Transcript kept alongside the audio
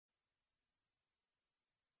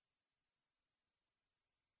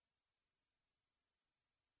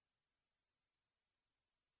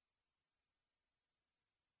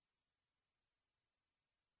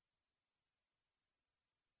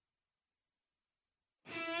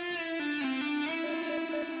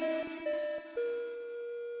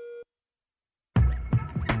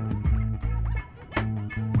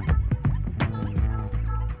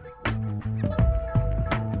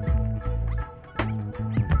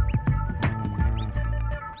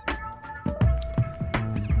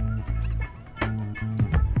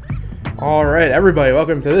All right, everybody,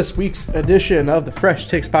 welcome to this week's edition of the Fresh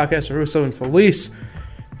Takes Podcast with Russo and Felice.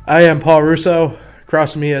 I am Paul Russo.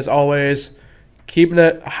 Across from me, as always, keeping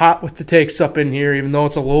it hot with the takes up in here, even though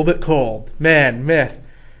it's a little bit cold. Man, myth,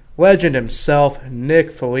 legend himself,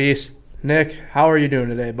 Nick Felice. Nick, how are you doing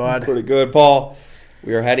today, bud? Pretty good, Paul.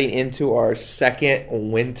 We are heading into our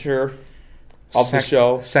second winter of the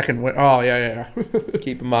show. Second winter. Oh, yeah.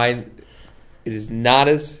 Keep in mind, it is not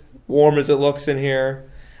as warm as it looks in here.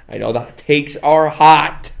 I know the takes are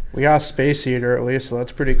hot. We got a space heater at least, so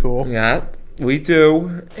that's pretty cool. Yeah, we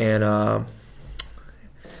do. And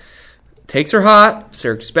takes are hot.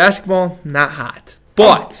 Syracuse basketball, not hot.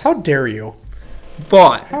 But how dare you?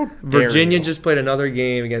 But how dare Virginia you? just played another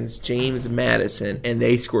game against James Madison, and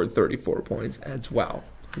they scored 34 points as well.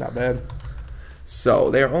 Not bad.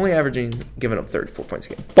 So they're only giving up 34 points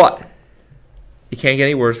a game. But it can't get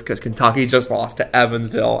any worse because Kentucky just lost to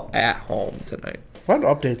Evansville at home tonight. What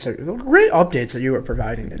updates great updates that you were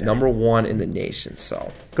providing today. Number 1 in the nation,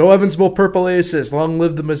 so. Go Evansville Purple Aces. Long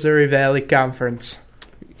live the Missouri Valley Conference.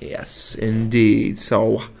 Yes, indeed.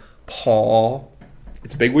 So, Paul,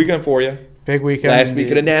 it's a big weekend for you. Big weekend. Last week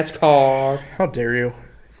of the NASCAR. How dare you?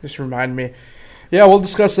 Just remind me. Yeah, we'll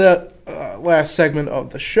discuss that last segment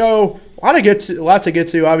of the show. A lot to get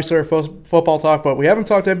to. Obviously, our football talk, but we haven't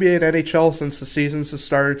talked NBA and NHL since the seasons have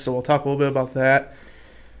started, so we'll talk a little bit about that.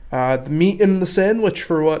 The meat and the sandwich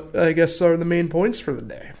for what I guess are the main points for the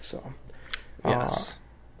day. So, Yes.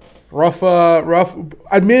 Rough,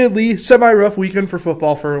 admittedly, semi-rough weekend for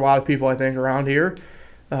football for a lot of people, I think, around here.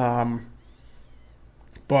 But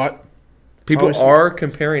People obviously are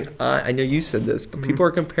comparing, I know you said this, but people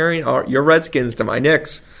are comparing your Redskins to my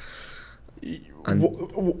Knicks.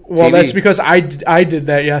 Well, that's because I did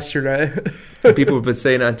that yesterday. People have been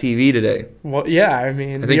saying on TV today. Well, yeah, I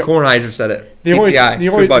mean, I think Kornheiser said it. the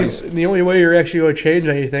good buddies. only way you're actually going to change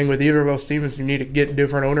anything with either of those teams is you need to get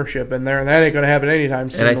different ownership in there, and that ain't going to happen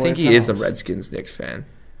anytime soon. And I think he is a Redskins Knicks fan.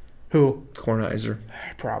 Who? Kornheiser.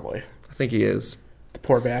 Probably. I think he is. The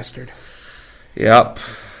poor bastard. Yep.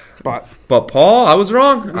 But Paul, I was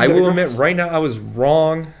wrong. I will go. admit right now I was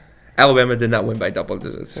wrong. Alabama did not win by double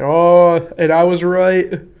digits. Oh, and I was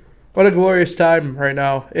right. What a glorious time right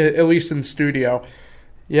now, at least in the studio.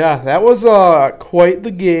 Yeah, that was quite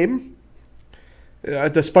the game.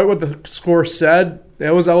 Despite what the score said,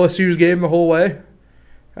 that was LSU's game the whole way.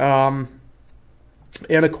 And,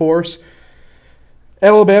 of course,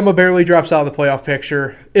 Alabama barely drops out of the playoff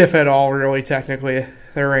picture, if at all, really, technically.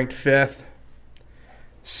 They're ranked 5th.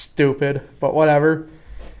 Stupid, but whatever.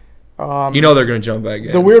 You know they're going to jump back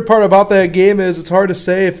in. The weird part about that game is it's hard to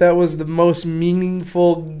say if that was the most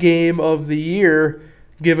meaningful game of the year,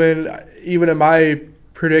 given even in my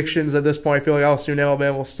predictions at this point, I feel like LSU and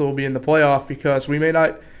Alabama will still be in the playoff because we may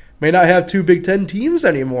not have 2 Big Ten teams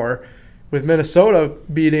anymore, with Minnesota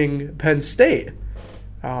beating Penn State.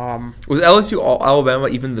 Was LSU Alabama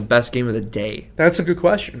even the best game of the day? That's a good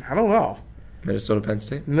question. I don't know. Minnesota Penn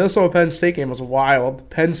State? The Minnesota-Penn State game was wild.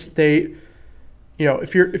 Penn State, you know,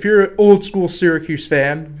 if you're an old school Syracuse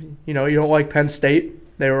fan, you know, you don't like Penn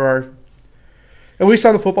State. They were our, at least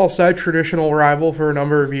on the football side, traditional rival for a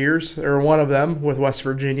number of years, or one of them with West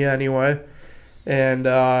Virginia anyway. And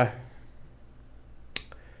yeah,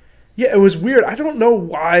 it was weird. I don't know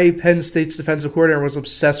why Penn State's defensive coordinator was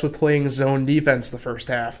obsessed with playing zone defense the first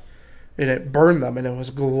half. And it burned them, and it was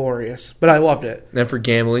glorious. But I loved it. And for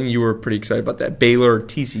gambling, you were pretty excited about that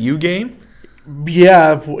Baylor-TCU game?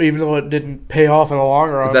 Yeah, even though it didn't pay off in the long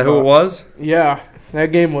run. Is that who it was? Yeah. That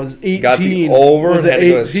game was 18. Got the over, was had at to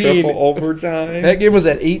go to 18. triple overtime. That game was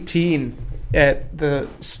at 18 at the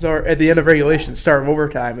end of regulation, start of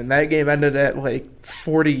overtime, and that game ended at like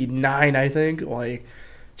 49, I think. Like,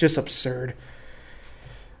 just absurd.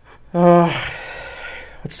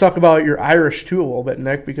 Let's talk about your Irish, too, a little bit,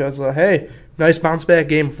 Nick, because, hey, nice bounce-back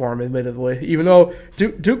game for him, admittedly. Even though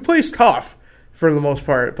Duke plays tough for the most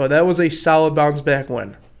part, but that was a solid bounce-back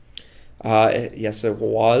win. Yes, it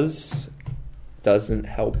was. Doesn't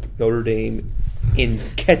help Notre Dame in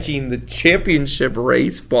catching the championship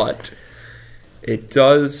race, but it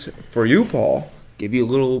does, for you, Paul, give you a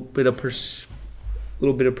little bit of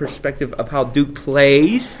perspective of how Duke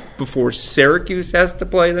plays before Syracuse has to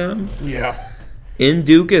play them. Yeah. In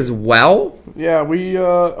Duke as well. Yeah, we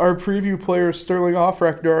our preview player is Sterling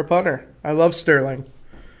Offrecht, our punter. I love Sterling.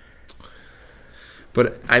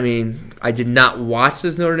 But, I mean, I did not watch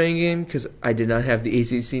this Notre Dame game because I did not have the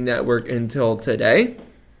ACC network until today.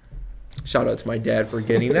 Shout out to my dad for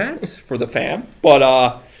getting that for the fam.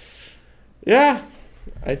 But, yeah,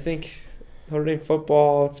 I think Notre Dame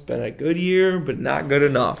football, it's been a good year, but not good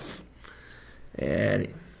enough. And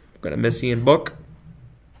I'm going to miss Ian Book.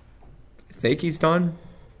 think he's done.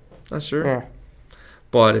 Not sure. Yeah.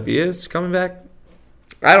 But if he is coming back,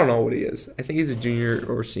 I don't know what he is. I think he's a junior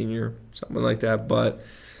or senior, something like that. But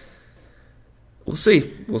we'll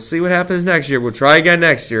see. We'll see what happens next year. We'll try again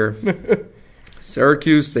next year.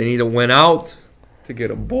 Syracuse, they need to win out to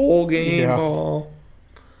get a bowl game ball.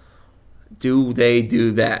 Do they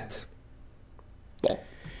do that? Do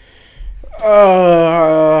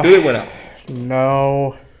they win out?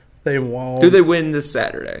 No, they won't. Do they win this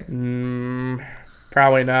Saturday?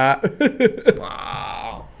 Probably not.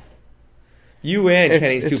 Wow. You and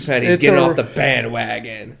Kenny's Two Pennies getting off the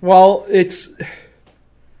bandwagon. Well, it's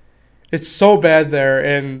so bad there,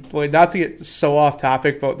 and like, not to get so off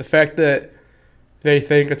topic, but the fact that they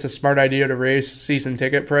think it's a smart idea to raise season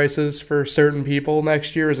ticket prices for certain people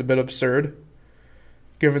next year is a bit absurd,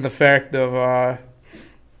 given the fact of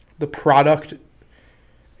the product.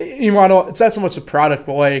 You want to? It's not so much the product,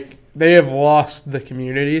 but like they have lost the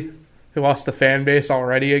community. They lost the fan base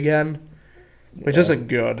already again, which isn't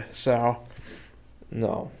good. So,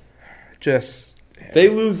 no, just if they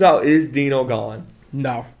lose out, is Dino gone?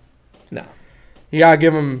 No. You gotta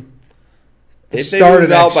give them. If they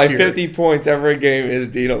lose out by 50 points every game, is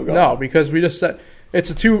Dino gone? No, because we just said that's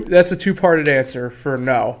a two-parted answer for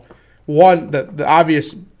no. One, the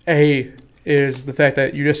obvious A is the fact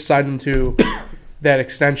that you just signed him to that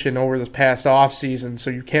extension over this past offseason, so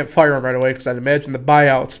you can't fire him right away because I'd imagine the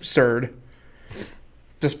buyout's absurd,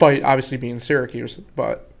 despite obviously being Syracuse.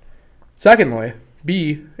 But secondly,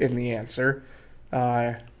 B in the answer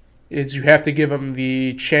is you have to give him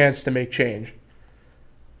the chance to make change.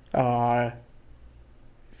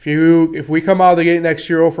 If we come out of the gate next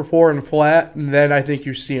year 0-4 and flat, then I think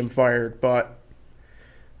you see him fired. But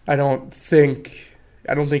I don't think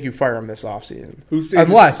you fire him this offseason.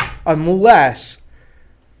 Unless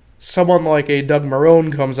someone like a Doug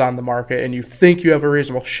Marrone comes on the market and you think you have a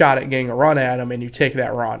reasonable shot at getting a run at him and you take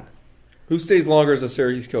that run. Who stays longer as a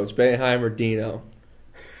Syracuse coach, Boeheim or Dino?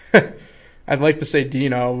 I'd like to say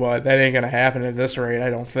Dino, but that ain't going to happen at this rate, I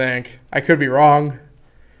don't think. I could be wrong.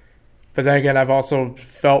 But then again, I've also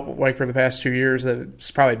felt like for the past 2 years that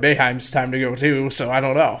it's probably Boeheim's time to go too, so I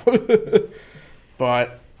don't know.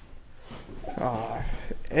 But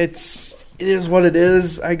it is what it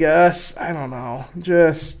is, I guess. I don't know.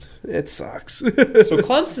 Just, it sucks. So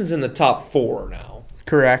Clemson's in the top 4 now.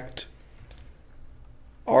 Correct.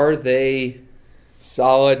 Are they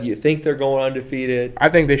solid? You think they're going undefeated? I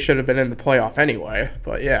think they should have been in the playoff anyway,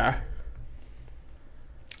 but yeah.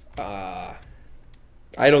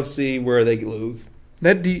 I don't see where they lose.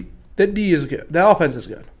 That D is good. That offense is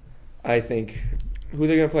good. I think. Who are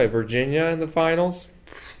they going to play? Virginia in the finals?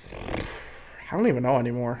 I don't even know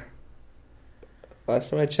anymore. Last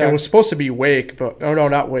time I checked. It was supposed to be Wake, but no,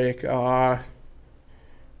 not Wake. I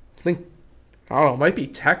don't know. It might be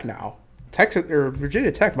Tech now.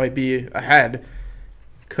 Virginia Tech might be ahead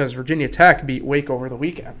because Virginia Tech beat Wake over the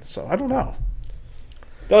weekend. So I don't know.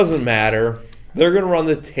 Doesn't matter. They're going to run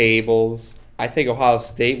the tables. I think Ohio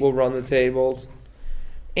State will run the tables.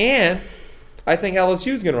 And I think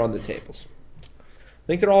LSU is going to run the tables. I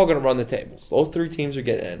think they're all going to run the tables. Those 3 teams are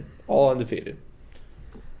getting in, all undefeated.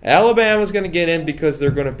 Alabama's going to get in because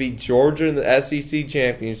they're going to beat Georgia in the SEC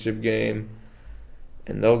championship game,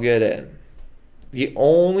 and they'll get in. The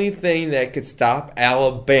only thing that could stop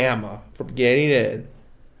Alabama from getting in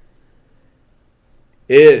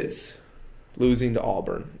is losing to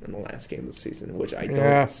Auburn in the last game of the season, which I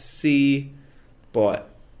don't see, but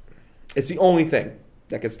it's the only thing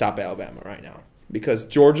that could stop Alabama right now because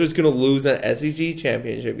Georgia's going to lose an SEC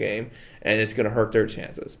championship game, and it's going to hurt their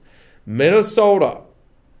chances. Minnesota,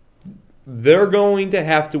 they're going to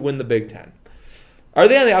have to win the Big Ten. Are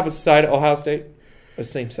they on the opposite side of Ohio State or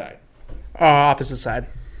same side? Opposite side.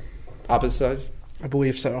 Opposite sides? I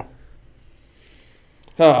believe so.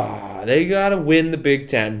 They got to win the Big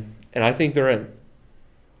Ten, and I think they're in.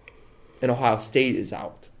 And Ohio State is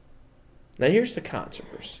out. Now here's the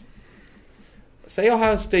controversy. Say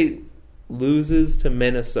Ohio State loses to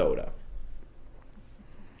Minnesota.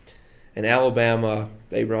 And Alabama,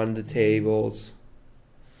 they run the tables.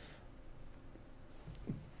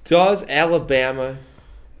 Does Alabama,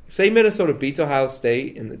 say Minnesota beats Ohio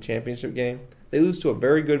State in the championship game, they lose to a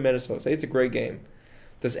very good Minnesota. Say it's a great game.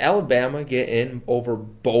 Does Alabama get in over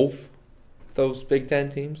both those Big Ten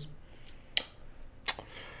teams?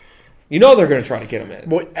 You know they're going to try to get them in.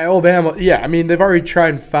 Well, Alabama, yeah. I mean, they've already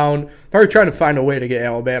trying to find a way to get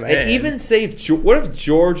Alabama in. And even say, what if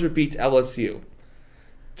Georgia beats LSU?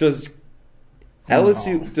 Does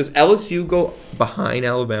LSU go behind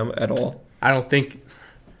Alabama at all? I don't think.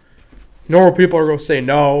 Normal people are going to say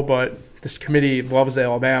no, but this committee loves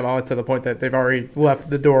Alabama to the point that they've already left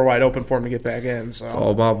the door wide open for him to get back in. So It's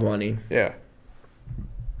all about money. yeah.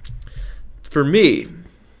 For me,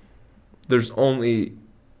 there's only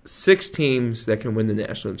 6 teams that can win the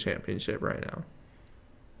national championship right now.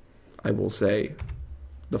 I will say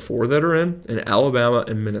the 4 that are in Alabama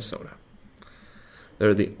and Minnesota.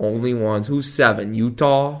 They're the only ones. Who's 7?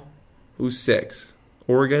 Utah. Who's 6?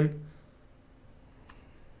 Oregon.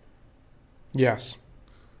 Yes.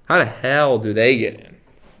 How the hell do they get in?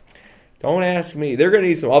 Don't ask me. They're going to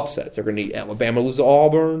need some upsets. They're going to need Alabama to lose to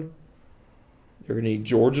Auburn. They're going to need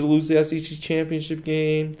Georgia to lose the SEC championship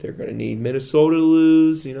game. They're going to need Minnesota to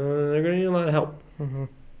lose. You know, they're going to need a lot of help. Mm-hmm.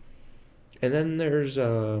 And then there's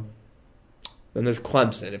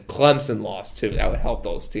Clemson. If Clemson lost too, that would help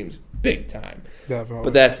those teams big time. Definitely.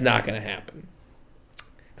 But that's not going to happen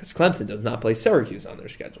because Clemson does not play Syracuse on their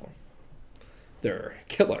schedule. They're a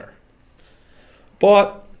killer.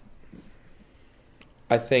 But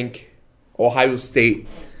I think Ohio State,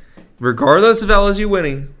 regardless of LSU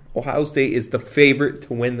winning, Ohio State is the favorite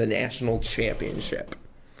to win the national championship.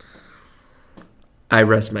 I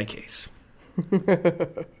rest my case.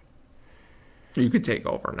 You could take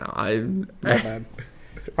over now.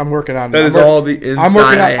 I'm working on that. Is all the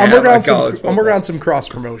inside I'm working on some cross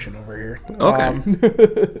promotion over here.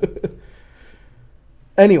 Okay.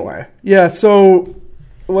 Anyway, yeah. So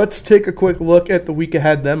let's take a quick look at the week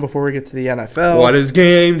ahead then before we get to the NFL. What is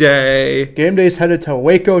game day? Game day is headed to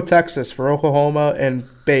Waco, Texas for Oklahoma and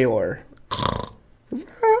Baylor.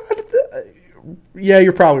 Yeah,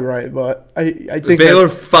 you're probably right, but I think Baylor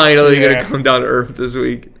finally going to come down to earth this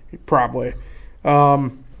week. Probably.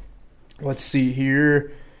 Let's see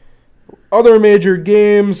here. Other major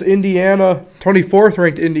games, Indiana, 24th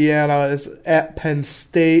ranked Indiana is at Penn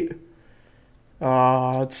State.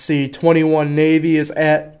 Let's see, 21 Navy is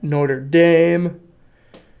at Notre Dame.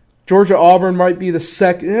 Georgia Auburn might be the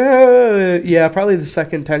second. Probably the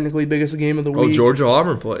second technically biggest game of the week. Oh, Georgia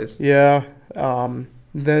Auburn plays. Yeah.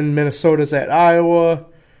 Then Minnesota's at Iowa.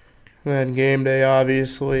 Then game day,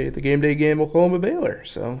 obviously. The game day game, Oklahoma Baylor.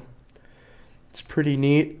 So it's pretty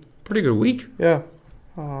neat. Pretty good week. Yeah.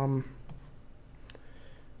 I'd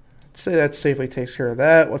say that safely takes care of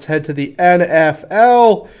that. Let's head to the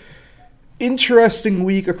NFL. Interesting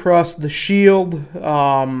week across the Shield.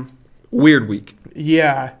 Weird week.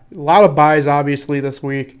 Yeah. A lot of buys, obviously, this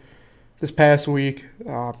past week.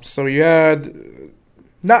 So you had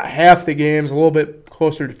not half the games, a little bit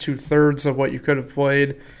closer to 2/3 of what you could have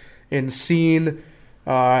played and seen.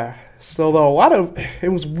 Still, though, it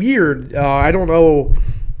was weird. I don't know.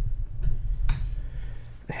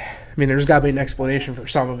 I mean, there's got to be an explanation for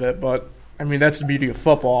some of it, but, I mean, that's the beauty of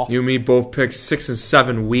football. You and me both picked 6 and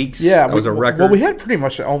 7 weeks. Yeah. That was a record. Well, we had pretty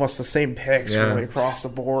much almost the same picks really across the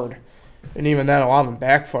board. And even then, a lot of them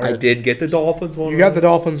backfired. I did get the Dolphins one. You got the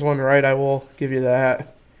Dolphins one right. I will give you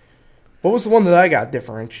that. What was the one that I got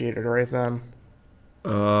differentiated right then?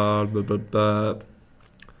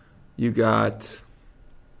 You got...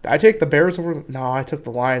 I take the Bears over... No, I took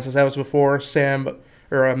the Lions because that was before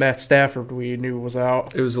Matt Stafford we knew was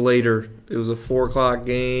out. It was later. It was a 4 o'clock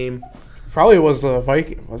game. Probably was the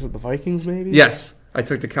Vikings. Was it the Vikings maybe? Yes. I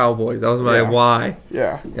took the Cowboys. That was my why.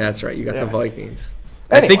 Yeah. That's right. You got the Vikings.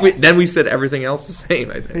 Anyway. I think we said everything else the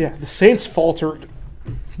same, I think. Yeah, the Saints faltered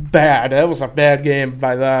bad. That was a bad game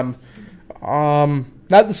by them.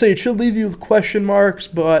 Not to say it should leave you with question marks,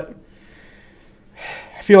 but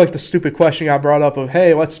I feel like the stupid question got brought up of,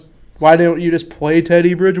 hey, why don't you just play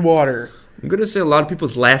Teddy Bridgewater? I'm going to say a lot of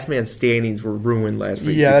people's last man standings were ruined last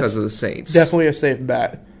week because of the Saints. Definitely a safe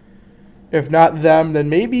bet. If not them, then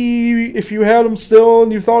maybe if you had them still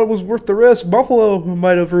and you thought it was worth the risk, Buffalo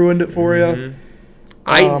might have ruined it for you.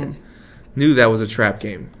 I knew that was a trap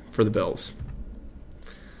game for the Bills.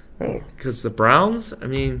 Because the Browns, I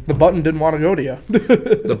mean... The button didn't want to go to you.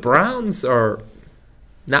 The Browns are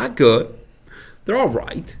not good. They're all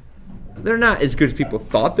right. They're not as good as people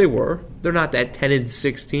thought they were. They're not that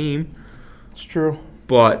 10-6 team. It's true.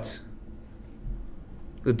 But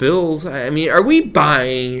the Bills, I mean, are we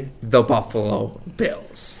buying the Buffalo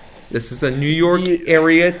Bills? This is a New York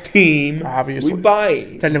area team. Obviously. We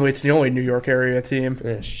buy. Technically, it's the only New York area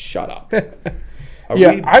team. Shut up.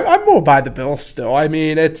 I'm more by the Bills still. I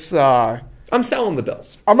mean, it's... I'm selling the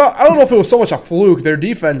Bills. I don't know if it was so much a fluke. Their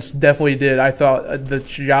defense definitely did, I thought, the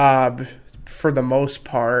job for the most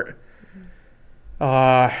part.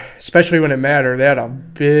 Especially when it mattered. They had a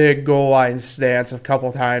big goal line stance a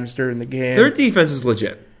couple times during the game. Their defense is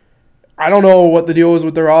legit. I don't know what the deal is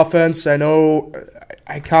with their offense. I know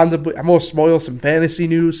I'm going to spoil some fantasy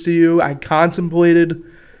news to you. I contemplated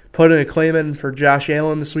putting a claim in for Josh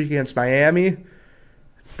Allen this week against Miami.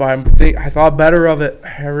 But I thought better of it.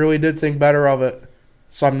 I really did think better of it.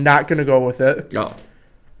 So I'm not going to go with it. Oh.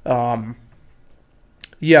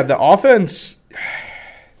 Yeah, the offense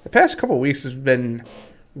the past couple of weeks has been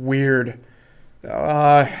weird.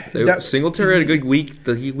 Singletary had a good week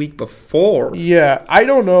the week before. Yeah, I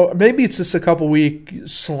don't know. Maybe it's just a couple week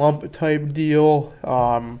slump type deal.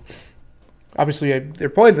 Obviously, they're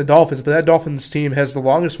playing the Dolphins, but that Dolphins team has the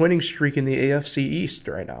longest winning streak in the AFC East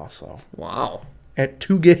right now. So wow, at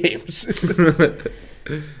 2 games.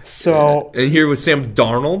 So and here was Sam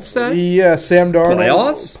Darnold said? Yeah, Sam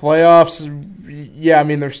Darnold. Playoffs. Yeah, I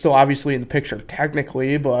mean they're still obviously in the picture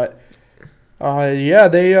technically, but yeah,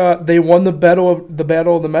 they won the battle of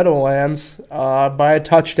the Meadowlands by a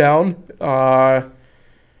touchdown.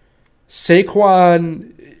 Saquon.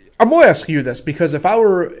 I'm going to ask you this because if I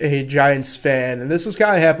were a Giants fan, and this has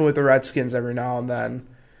kind of happened with the Redskins every now and then,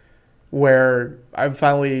 where I've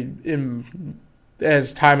finally,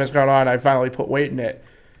 as time has gone on, I finally put weight in it.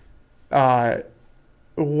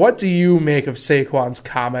 What do you make of Saquon's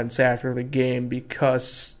comments after the game? Because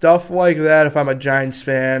stuff like that, if I'm a Giants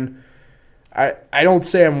fan, I don't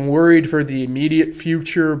say I'm worried for the immediate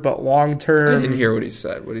future, but long term. I didn't hear what he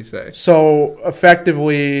said. What did he say? So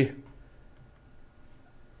effectively,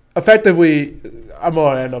 I'm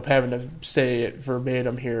going to end up having to say it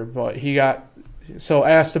verbatim here, but he got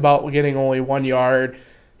asked about getting only 1 yard.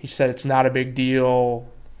 He said it's not a big deal.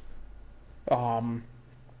 And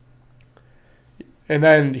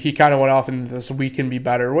then he kind of went off into this "we can be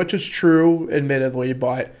better," which is true, admittedly,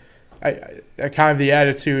 but I kind of the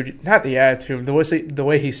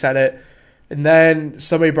way he said it. And then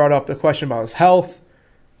somebody brought up the question about his health,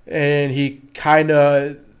 and he kind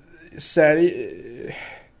of said,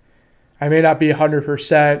 I may not be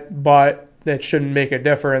 100%, but that shouldn't make a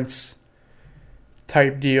difference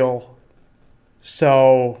type deal.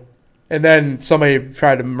 So, and then somebody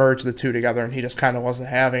tried to merge the two together, and he just kind of wasn't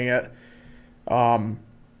having it.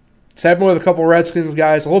 It's happened with a couple of Redskins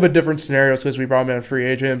guys, a little bit different scenarios because we brought him in a free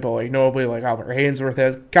agent, but like nobody like Albert Hainsworth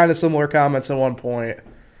had kind of similar comments at one point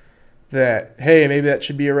that, hey, maybe that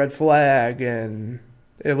should be a red flag, and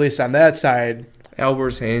at least on that side.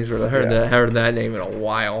 Albert Hainsworth. I heard that name in a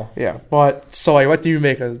while. Yeah, but so like, what do you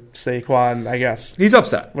make of Saquon? I guess he's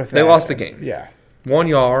upset. They lost the game. Yeah, 1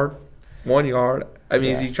 yard. I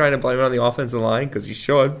mean, is he trying to blame it on the offensive line? Because he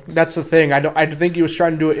should. That's the thing. I think he was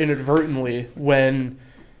trying to do it inadvertently. When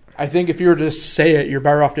I think if you were to just say it, you're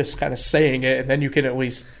better off just kind of saying it, and then you can at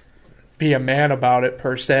least be a man about it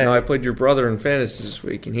per se. No, I played your brother in fantasy this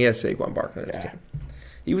week, and he has Saquon Barkley on his team.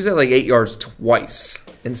 He was at like 8 yards twice,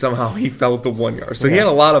 and somehow he fell to 1 yard. So he had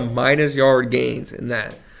a lot of minus yard gains in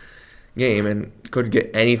that game and couldn't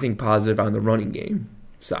get anything positive on the running game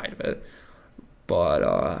side of it.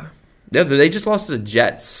 But they just lost to the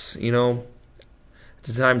Jets. You know, at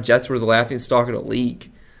the time, Jets were the laughingstock of the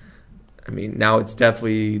league. I mean, now it's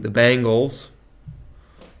definitely the Bengals,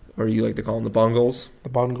 or you like to call them the Bungles. The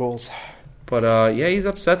Bungles. But yeah, he's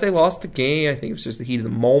upset they lost the game. I think it was just the heat of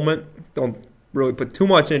the moment. Don't really put too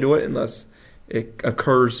much into it unless it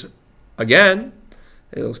occurs again,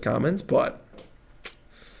 those comments. But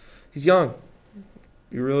he's young.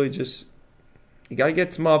 You really just, you got to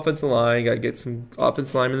get some offensive line. You got to get some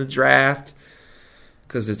offensive line in the draft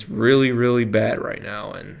because it's really, really bad right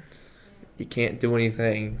now. And you can't do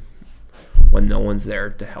anything when no one's there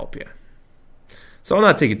to help you. So I'm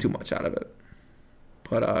not taking too much out of it.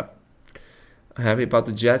 But I'm happy about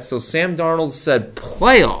the Jets. So Sam Darnold said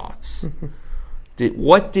playoffs.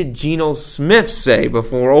 What did Geno Smith say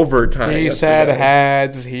before overtime? He said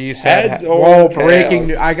heads. He said heads.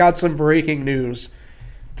 Breaking! I got some breaking news.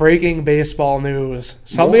 Breaking baseball news.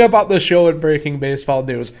 Something about the show in breaking baseball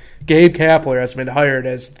news. Gabe Kapler has been hired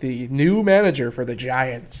as the new manager for the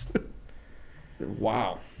Giants.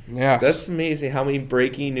 Wow. Yeah. That's amazing how many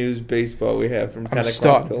breaking news baseball we have from 10 o'clock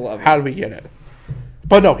stuck. to 11. How do we get it?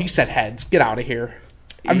 But no, he said heads. Get out of here.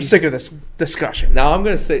 I'm sick of this discussion. Now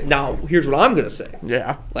here's what I'm going to say.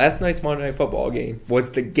 Yeah. Last night's Monday Night Football game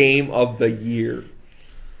was the game of the year.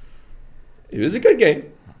 It was a good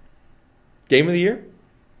game. Game of the year?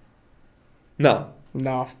 No.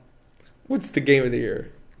 What's the game of the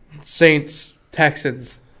year? Saints,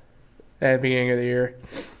 Texans at the beginning of the year.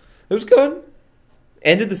 It was good.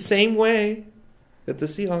 Ended the same way that the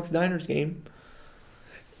Seahawks-Niners game.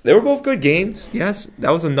 They were both good games. Yes, that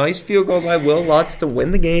was a nice field goal by Will Lutz to win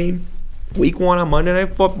the game. Week 1 on Monday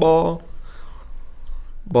Night Football.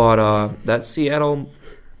 But that Seattle,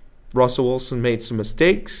 Russell Wilson made some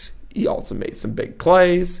mistakes. He also made some big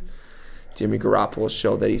plays. Jimmy Garoppolo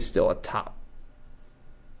showed that he's still a top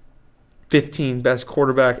 15 best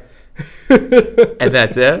quarterback. And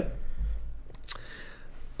that's it.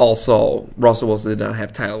 Also, Russell Wilson did not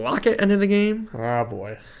have Tyler Lockett end of the game. Oh,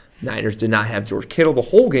 boy. Niners did not have George Kittle the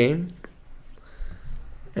whole game.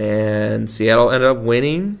 And Seattle ended up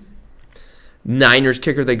winning. Niners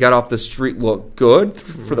kicker they got off the street looked good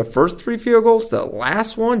for the first 3 field goals. The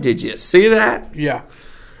last one, did you see that? Yeah.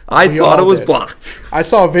 I We thought it all was did. blocked. I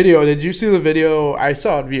saw a video. Did you see the video? I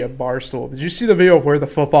saw it via Barstool. Did you see the video of where the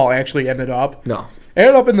football actually ended up? No,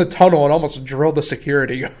 Ended up in the tunnel and almost drilled the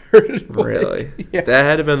security guard. really. Yeah. That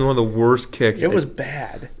had to have been one of the worst kicks. It was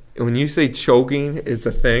bad. When you say choking is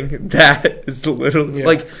a thing, that is literally Yeah.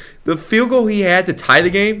 like the field goal he had to tie the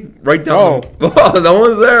game right down. Oh, no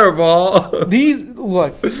one's there, ball. There's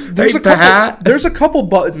Hey, a couple. Pat. There's a couple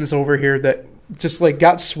buttons over here that just like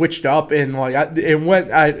got switched up and it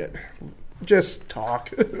went. I just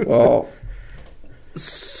talk. Well,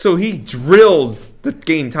 so he drills the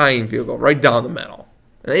game tying field goal right down the middle,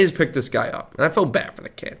 and they just picked this guy up, and I felt bad for the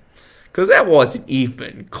kid because that wasn't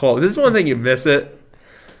even close. This is one thing you miss it.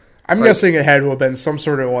 I'm guessing it had to have been some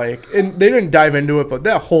sort of and they didn't dive into it, but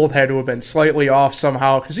that hold had to have been slightly off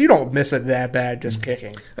somehow because you don't miss it that bad just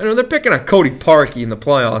kicking. I know they're picking on Cody Parkey in the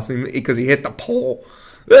playoffs because he hit the pole.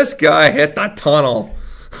 This guy hit the tunnel.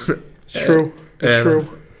 It's true. It's and,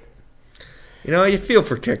 true. You know, you feel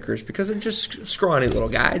for kickers because they're just scrawny little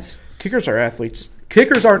guys. Kickers are athletes.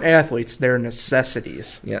 Kickers aren't athletes. They're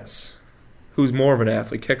necessities. Yes. Who's more of an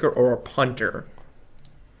athlete, kicker or a punter?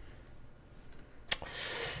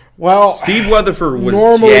 Well, Steve Weatherford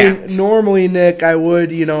was jacked. normally, Nick, I would,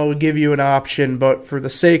 give you an option, but for the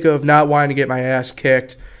sake of not wanting to get my ass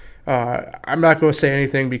kicked, I'm not going to say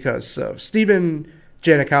anything because of Steven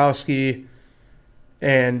Janikowski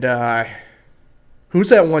and who's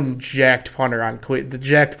that one jacked punter on the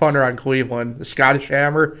jacked punter on Cleveland, the Scottish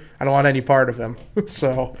Hammer. I don't want any part of him.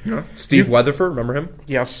 So Steve Weatherford, remember him?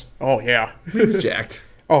 yes, oh yeah, He was jacked.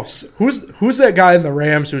 Oh, who's that guy in the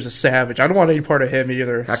Rams who's a savage? I don't want any part of him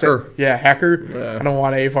either. Hecker. Hecker. Yeah. I don't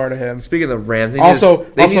want any part of him. Speaking of the Rams, they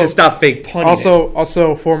need to stop fake punting.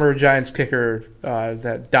 Also, former Giants kicker,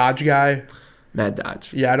 that Dodge guy. Matt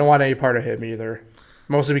Dodge. Yeah, I don't want any part of him either.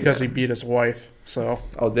 Mostly because he beat his wife. So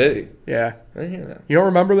Oh, did he? yeah, I didn't hear that. you don't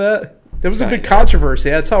remember that? There was a big Kinda.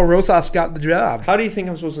 controversy. That's how Rosas got the job, How do you think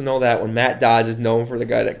I'm supposed to know that when Matt Dodge is known for the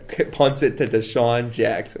guy that punts it to Deshaun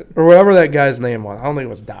Jackson? or whatever that guy's name was. I don't think it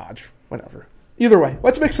was Dodge. Whatever. Either way,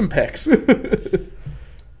 let's make some picks.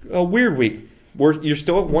 A weird week. You're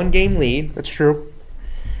still at 1 game lead. That's true.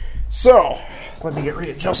 So let me get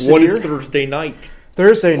readjusted What here. is Thursday night?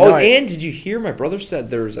 Thursday Oh, night. and did you hear my brother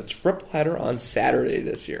said there's a triple header on Saturday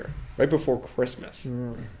this year, right before Christmas.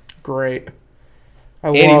 Great.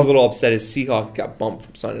 And he's a little upset his Seahawks got bumped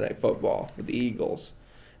from Sunday Night Football with the Eagles,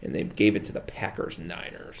 and they gave it to the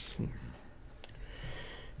Packers-Niners.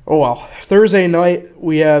 Oh, well. Thursday night,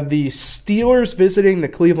 we have the Steelers visiting the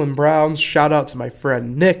Cleveland Browns. Shout out to my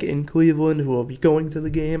friend Nick in Cleveland, who will be going to the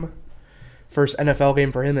game. First NFL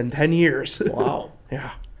game for him in 10 years. Wow.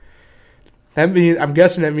 Yeah. I'm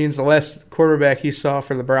guessing that means the last quarterback he saw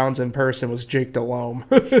for the Browns in person was Jake Delhomme.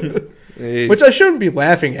 Which I shouldn't be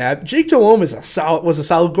laughing at. Jake Delhomme was a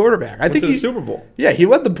solid quarterback. I think to the Super Bowl. Yeah, he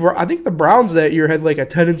led I think the Browns that year had like a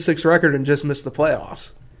 10-6 record and just missed the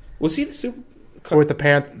playoffs. Was he the Super With the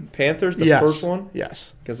Panthers, the yes. first one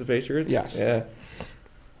Yes. against the Patriots? Yes. Yeah.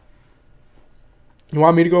 You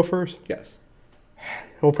want me to go first? Yes.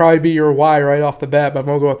 It'll probably be your why right off the bat, but I'm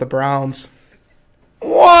going to go with the Browns.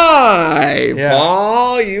 Why, Yeah.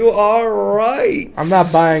 Paul? You are right. I'm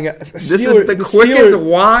not buying it. This is the quickest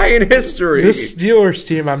why in history. This Steelers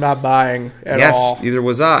team I'm not buying at yes, all. neither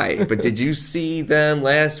was I. But did you see them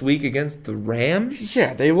last week against the Rams?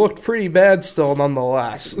 Yeah, they looked pretty bad still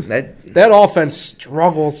nonetheless. That, That offense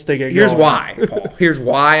struggles to get here's going. why, Paul. Here's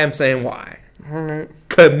why I'm saying why. All right.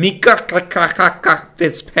 Kamika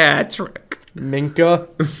Fitzpatrick. Minka.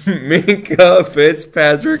 Minka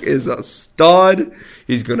Fitzpatrick is a stud.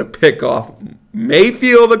 He's going to pick off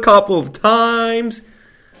Mayfield a couple of times.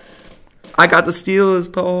 I got the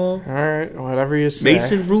Steelers, Paul. All right, whatever you say.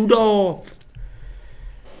 Mason Rudolph.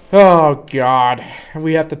 Oh, God.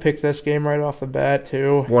 We have to pick this game right off the bat,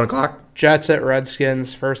 too. 1 o'clock. Jets at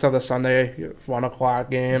Redskins, first of the Sunday, 1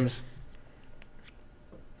 o'clock games.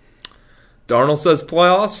 Darnold says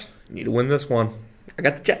playoffs. Need to win this one. I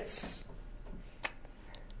got the Jets.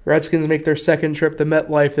 Redskins make their second trip to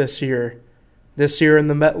MetLife this year. This year in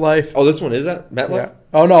the MetLife. Oh, this one is at MetLife? Yeah.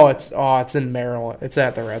 Oh no, it's in Maryland. It's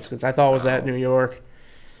at the Redskins. I thought it was at New York.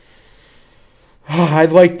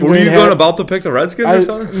 I'd like Dwayne. Were you going about to pick the Redskins or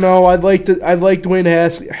something? No, I'd like Dwayne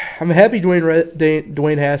Haskins. I'm happy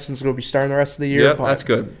Dwayne Haskins will be starting the rest of the year. Yeah, but that's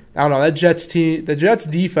good. I don't know, that Jets team, the Jets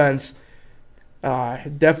defense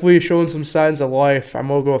Definitely showing some signs of life. I'm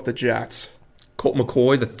going to go with the Jets. Colt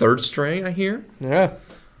McCoy, the third string, I hear. Yeah.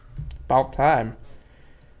 About time.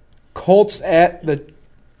 Colts at the...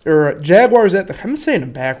 Or Jaguars at the... I'm saying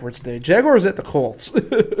it backwards today. Jaguars at the Colts.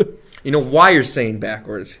 You know why you're saying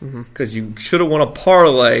backwards? Because you should have won a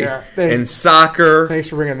parlay in soccer. Thanks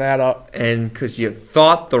for bringing that up. And because you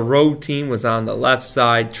thought the road team was on the left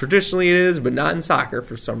side. Traditionally it is, but not in soccer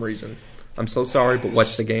for some reason. I'm so sorry, but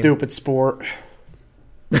what's the game? Stupid sport.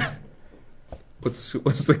 What's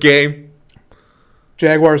the game?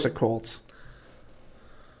 Jaguars at Colts.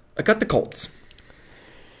 I got the Colts.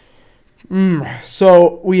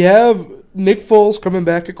 So we have Nick Foles coming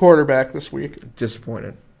back at quarterback this week.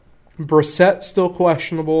 Disappointed. Brissett still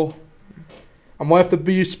questionable. I'm going to have to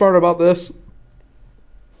be smart about this.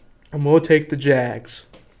 I'm going to take the Jags.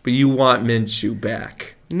 But you want Minshew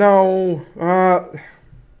back. No.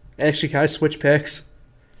 Actually, can I switch picks?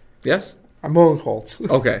 Yes? I'm going Colts.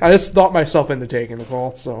 Okay. I just thought myself into taking the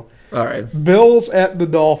Colts. So All right. Bills at the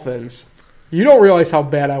Dolphins. You don't realize how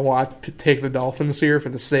bad I want to take the Dolphins here for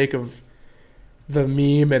the sake of the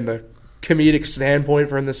meme and the comedic standpoint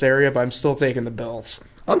from this area, but I'm still taking the Bills.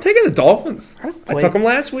 I'm taking the Dolphins. I took them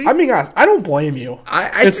last week. I mean, honest, I don't blame you.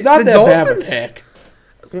 It's not that bad of a pick.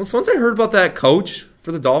 Once I heard about that coach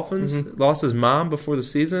for the Dolphins, lost his mom before the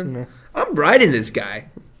season, I'm riding this guy.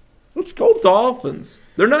 Let's go Dolphins.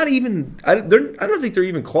 They're not even. I don't think they're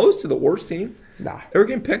even close to the worst team. Nah. They were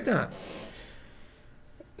getting picked on.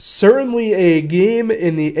 Certainly a game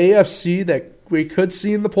in the AFC that we could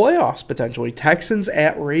see in the playoffs, potentially. Texans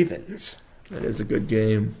at Ravens. That is a good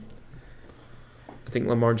game. I think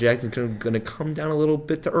Lamar Jackson's going to come down a little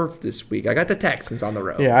bit to earth this week. I got the Texans on the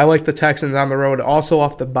road. Yeah, I like the Texans on the road. Also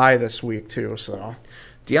off the bye this week, too. So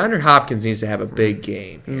DeAndre Hopkins needs to have a big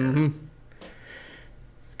game.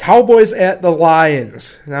 Cowboys at the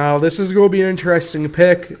Lions. Now, this is going to be an interesting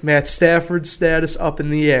pick. Matt Stafford's status up in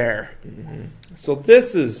the air. So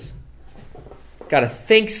this is got a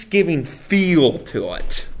Thanksgiving feel to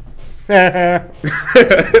it. You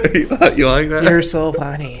like that? You're so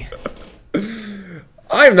funny.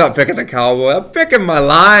 I'm not picking the Cowboys. I'm picking my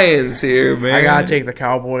Lions here, man. I got to take the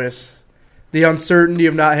Cowboys. The uncertainty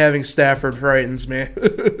of not having Stafford frightens me.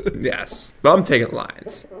 Yes, but I'm taking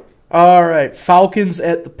Lions. All right, Falcons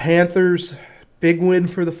at the Panthers. Big win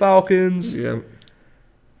for the Falcons. Yeah.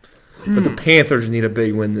 But the Panthers need a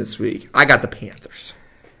big win this week. I got the Panthers.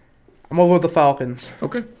 I'm over with the Falcons.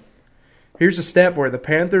 Okay. Here's a stat for you. The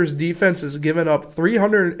Panthers' defense has given up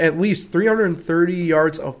at least 330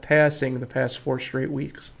 yards of passing the past 4 straight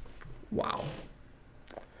weeks. Wow.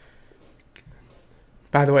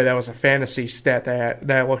 By the way, that was a fantasy stat that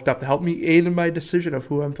I looked up to help me aid in my decision of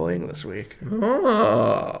who I'm playing this week.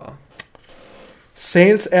 Oh.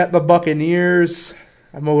 Saints at the Buccaneers.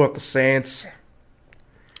 I'm over with the Saints.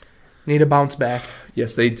 Need a bounce back.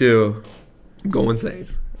 Yes, they do. I'm going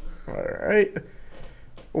Saints. All right.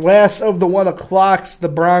 Last of the 1 o'clocks, the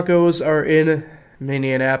Broncos are in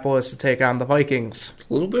Minneapolis to take on the Vikings.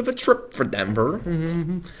 A little bit of a trip for Denver.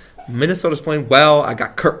 Minnesota's playing well. I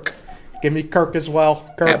got Kirk. Give me Kirk as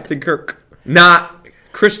well. Kirk. Captain Kirk. Not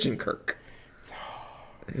Christian Kirk.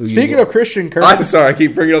 Speaking of Christian Kirk. I'm sorry, I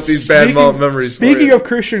keep bringing up these bad memories. Speaking of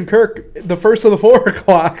Christian Kirk, the first of the 4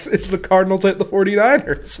 o'clocks is the Cardinals at the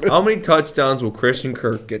 49ers. How many touchdowns will Christian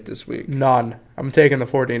Kirk get this week? None. I'm taking the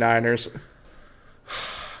 49ers.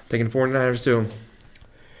 Taking 49ers too.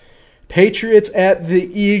 Patriots at the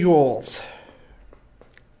Eagles.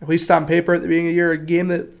 At least on paper at the beginning of the year, a game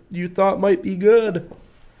that you thought might be good.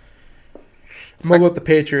 I'm going to go with the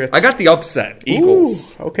Patriots. I got the upset.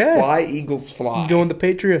 Eagles. Ooh, okay. Fly, Eagles, fly. I'm going the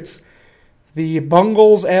Patriots. The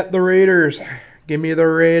Bungles at the Raiders. Give me the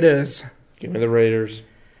Raiders. Give me the Raiders.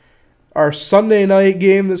 Our Sunday night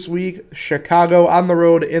game this week, Chicago on the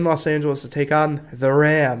road in Los Angeles to take on the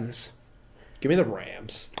Rams. Give me the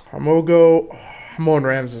Rams. I'm going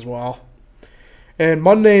Rams as well. And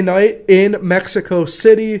Monday night in Mexico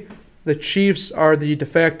City, the Chiefs are the de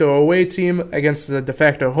facto away team against the de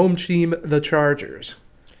facto home team, the Chargers.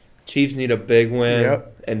 Chiefs need a big win,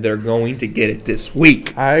 and they're going to get it this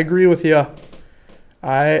week. I agree with you.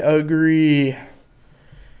 I agree.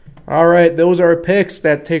 All right, those are our picks.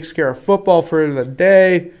 That takes care of football for the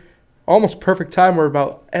day. Almost perfect time. We're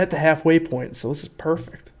about at the halfway point, so this is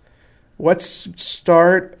perfect. Let's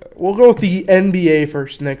start. We'll go with the NBA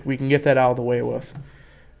first, Nick. We can get that out of the way with.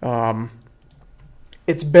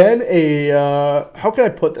 It's been how can I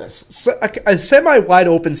put this? A semi-wide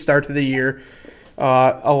open start to the year.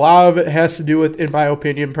 A lot of it has to do with, in my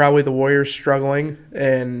opinion, probably the Warriors struggling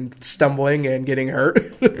and stumbling and getting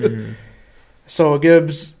hurt. So it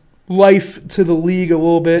gives life to the league a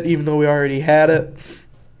little bit, even though we already had it.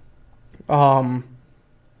 I'd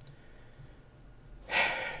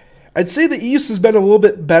say the East has been a little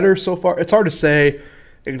bit better so far. It's hard to say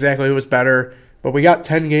exactly who was better, but we got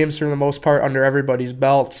 10 games for the most part under everybody's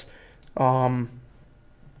belts. I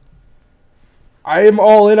am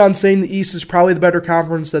all in on saying the East is probably the better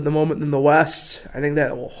conference at the moment than the West. I think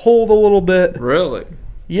that will hold a little bit. Really?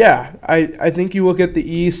 Yeah, I think you look at the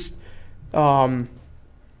East. Obviously,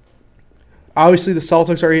 the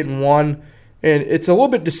Celtics are 8-1, and it's a little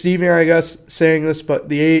bit deceiving, I guess, saying this, but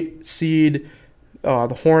the 8 seed,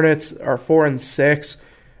 the Hornets, are 4-6,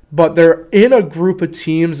 but they're in a group of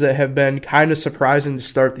teams that have been kind of surprising to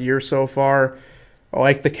start the year so far,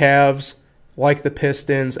 like the Cavs, like the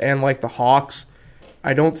Pistons, and like the Hawks.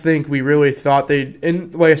 I don't think we really thought they'd,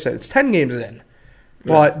 and like I said, it's 10 games in,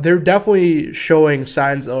 but they're definitely showing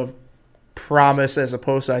signs of promise as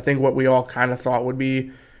opposed to, I think, what we all kind of thought would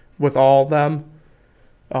be with all of them.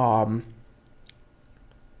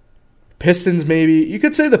 Pistons, maybe. You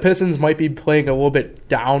could say the Pistons might be playing a little bit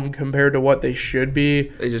down compared to what they should be.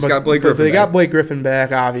 They just got Blake Griffin They back. got Blake Griffin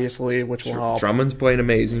back, obviously, which will help. Drummond's playing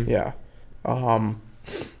amazing. Yeah. And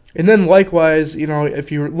then likewise,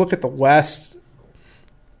 if you look at the West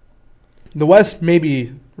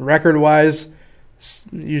maybe record-wise,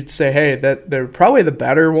 you'd say, hey, that they're probably the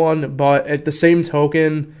better one, but at the same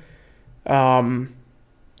token,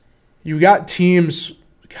 you got teams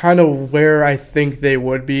kind of where I think they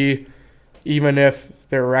would be, even if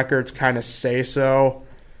their records kind of say so.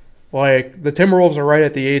 Like, the Timberwolves are right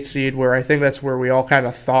at the 8th seed, where I think that's where we all kind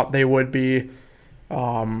of thought they would be.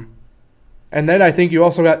 And then I think you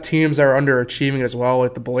also got teams that are underachieving as well,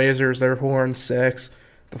 like the Blazers, they're 4-6.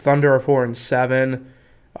 The Thunder are 4-7.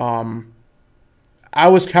 I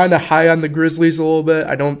was kind of high on the Grizzlies a little bit.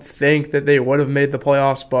 I don't think that they would have made the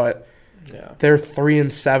playoffs, but they're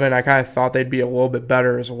 3-7. I kind of thought they'd be a little bit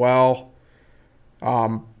better as well.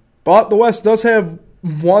 But the West does have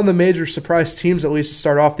one of the major surprise teams, at least to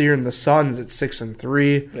start off the year, in the Suns at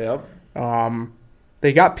 6-3. Yep.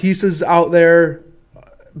 They got pieces out there,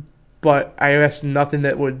 but I guess nothing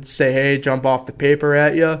that would say, hey, jump off the paper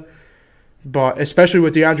at you. But especially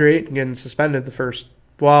with DeAndre Ayton getting suspended the first,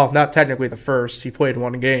 well, not technically the first. He played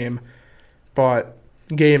one game. But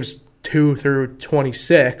games 2 through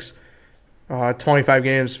 26, 25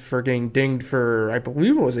 games for getting dinged for, I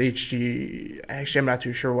believe it was HG. Actually, I'm not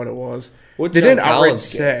too sure what it was. What they John didn't outright Collins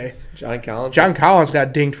say. John Collins? John Collins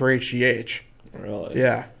got dinged for HGH. Really?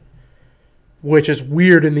 Yeah. Which is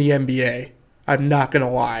weird in the NBA. I'm not going to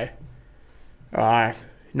lie.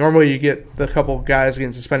 Normally you get the couple guys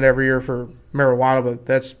getting suspended every year for marijuana, but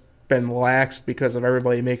that's been laxed because of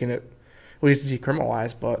everybody making it at least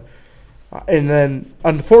decriminalized. But and then,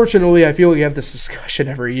 unfortunately, I feel like we have this discussion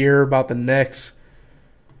every year about the Knicks.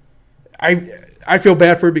 I feel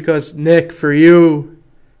bad for it because, Nick, for you,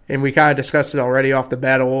 and we kind of discussed it already off the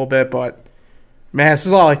bat a little bit, but, man, this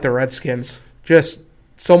is a lot like the Redskins. Just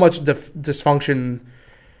so much dysfunction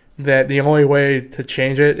that the only way to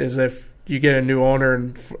change it is if you get a new owner,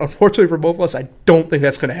 and unfortunately for both of us, I don't think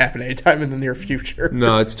that's going to happen anytime in the near future.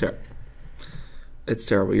 No, it's terrible. It's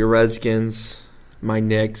terrible. Your Redskins, my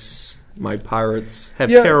Knicks, my Pirates have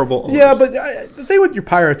terrible owners. Yeah, but the thing with your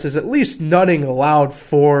Pirates is at least nutting allowed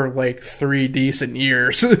for like 3 decent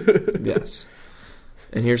years. Yes.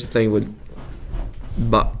 And here's the thing with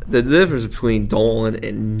the difference between Dolan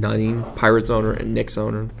and nutting, Pirates owner and Knicks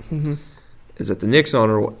owner, is that the Knicks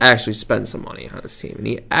owner will actually spend some money on his team, and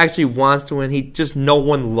he actually wants to win. No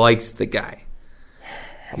one likes the guy.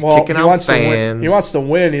 He's kicking out fans. He wants to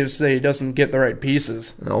win. He just say he doesn't get the right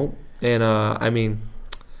pieces. No, and I mean,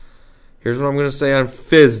 here's what I'm going to say on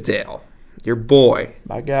Fizdale, your boy,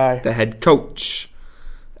 my guy, the head coach,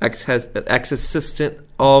 ex-assistant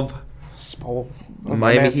of Spo.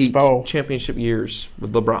 Miami Heat championship years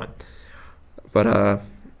with LeBron. But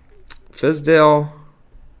Fizdale,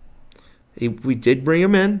 we did bring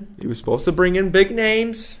him in. He was supposed to bring in big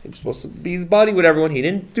names. He was supposed to be the buddy with everyone. He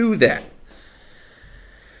didn't do that.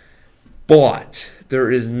 But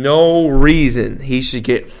there is no reason he should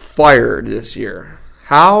get fired this year.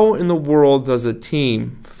 How in the world does a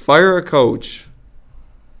team fire a coach?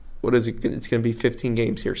 What is it? It's going to be 15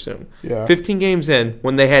 games here soon. Yeah. 15 games in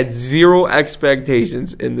when they had zero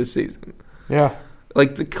expectations in the season. Yeah.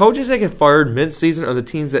 Like, the coaches that get fired mid-season are the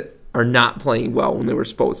teams that are not playing well when they were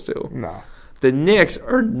supposed to. No. The Knicks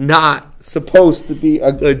are not supposed to be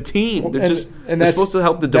a good team. They're they're supposed to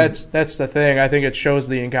help the... That's the thing. I think it shows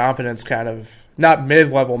the incompetence kind of, not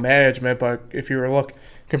mid-level management, but if you were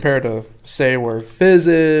compared to, say, where Fizz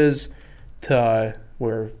is, to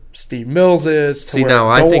where Steve Mills is, to See, where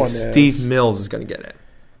now Dolan I think is. Steve Mills is going to get it.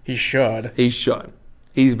 He should. He should.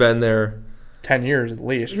 He's been there. 10 years at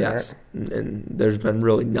least, Yes. right? And there's been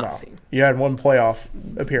really nothing. No. You had one playoff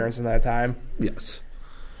appearance in that time. Yes.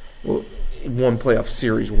 Well, one playoff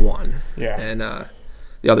series won. Yeah. And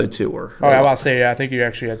the other two were. Oh, I was about to say, yeah, I think you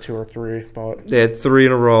actually had 2 or 3. But They had 3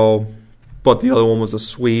 in a row, but the other one was a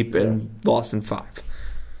sweep and lost in 5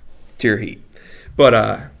 to your Heat.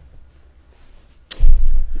 But,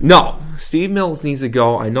 no, Steve Mills needs to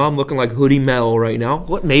go. I know I'm looking like Hoodie Mello right now.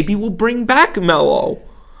 What? Maybe we'll bring back Mello.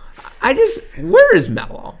 Where is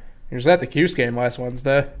Mello? he was at the Cuse game last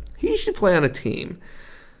Wednesday. He should play on a team.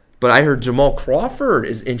 But I heard Jamal Crawford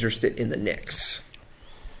is interested in the Knicks.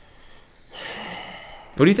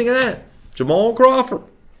 What do you think of that? Jamal Crawford.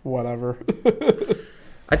 Whatever.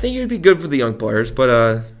 I think it would be good for the young players,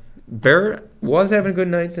 but Barrett was having a good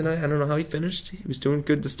night tonight. I don't know how he finished. He was doing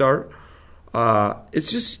good to start.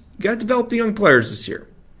 It's just, you got to develop the young players this year.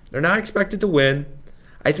 They're not expected to win.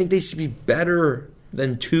 I think they should be better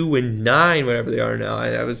than 2-9, whatever they are now.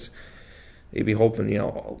 I was maybe hoping,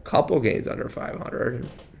 a couple games under 500.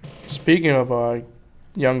 Speaking of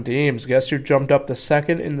young teams, guess who jumped up to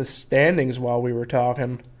second in the standings while we were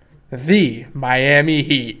talking? The Miami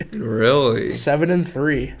Heat. Really?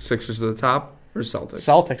 7-3. Sixers at the top or Celtics?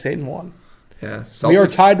 Celtics 8-1. Yeah, Celtics. We are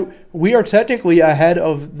tied. We are technically ahead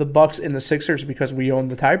of the Bucks and the Sixers because we own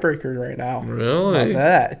the tiebreaker right now. Really? How about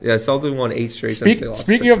that? Yeah, Celtics won 8 straight since they lost.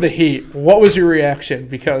 Speaking of the Heat, what was your reaction?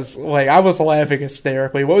 Because I was laughing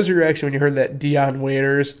hysterically. What was your reaction when you heard that Dion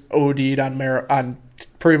Waiters OD'd on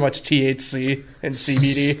pretty much THC and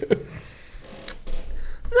CBD?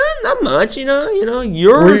 Not much,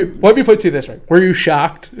 you're. Let me put it to you this way: were you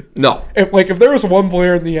shocked? No. If there was one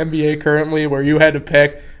player in the NBA currently where you had to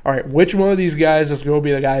pick, all right, which one of these guys is going to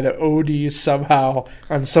be the guy that ODs somehow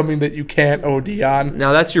on something that you can't OD on?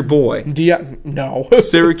 Now that's your boy. No.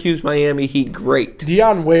 Syracuse, Miami Heat, great.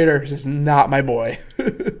 Dion Waiters is not my boy.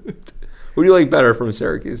 Who do you like better from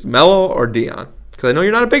Syracuse, Melo or Dion? Because I know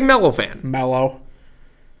you're not a big Melo fan. Melo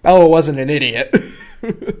wasn't an idiot.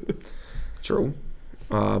 True.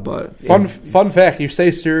 But fun fact: you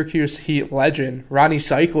say Syracuse Heat legend Ronnie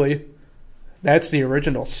Cycli. That's the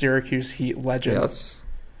original Syracuse Heat legend. Yes.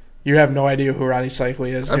 You have no idea who Ronnie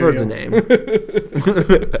Cycli is. I've heard the name.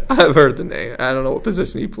 I've heard the name. I don't know what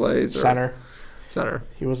position he plays. Center. Center.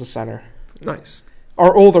 He was a center. Nice.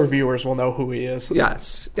 Our older viewers will know who he is.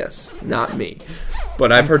 Yes. Not me.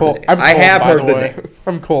 But I've heard the name. I have heard the name.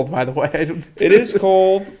 I'm cold, by the way. It is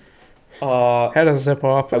cold. Had to zip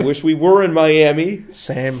up. I wish we were in Miami.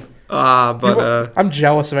 Same. But I'm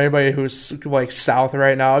jealous of anybody who's south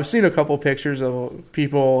right now. I've seen a couple pictures of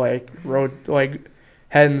people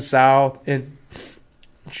heading south, and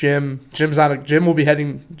Jim will be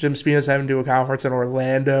heading. Jim Spina's having to do a conference in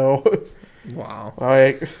Orlando. Wow.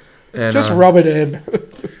 Just rub it in.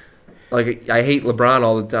 I hate LeBron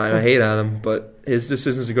all the time. I hate on him, but his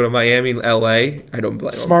decisions to go to Miami and L.A., I don't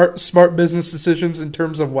blame him. Smart business decisions in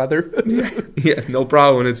terms of weather. Yeah, no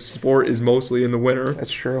problem. Its sport is mostly in the winter.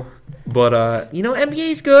 That's true. But,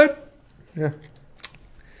 NBA's good. Yeah.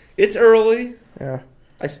 It's early. Yeah.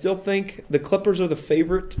 I still think the Clippers are the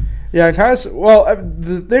favorite. Yeah,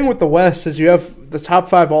 the thing with the West is you have the top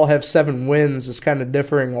 5 all have 7 wins. It's kind of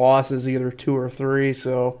differing losses, either 2 or 3,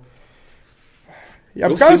 so... Yeah,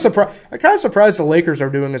 I'm kind of surprised the Lakers are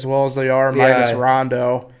doing as well as they are, minus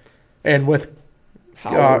Rondo, and with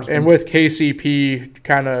KCP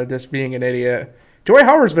kind of just being an idiot. Dwight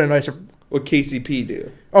Howard's been a nicer. What KCP do?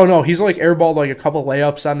 Oh no, he's airballed a couple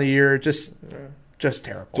layups on the year, just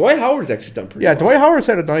terrible. Dwight Howard's actually done pretty well. Yeah, Dwight Howard's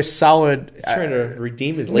had a nice solid. He's trying to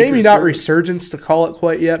redeem his Lakers. Maybe not resurgence to call it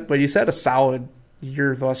quite yet, but he's had a solid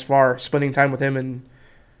year thus far, spending time with him and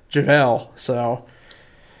JaVale. So.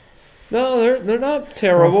 No, they're not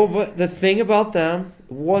terrible, but the thing about them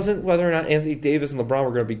wasn't whether or not Anthony Davis and LeBron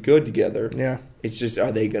were going to be good together. Yeah. It's just,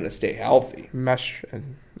 are they going to stay healthy? Mesh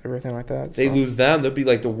and everything like that. They lose them, they'll be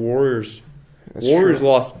like the Warriors. That's Warriors true.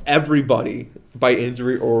 lost everybody by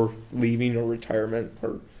injury or leaving or retirement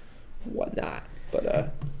or whatnot.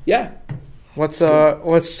 But, yeah. Let's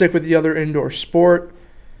stick with the other indoor sport.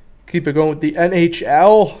 Keep it going with the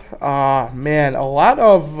NHL. Man, a lot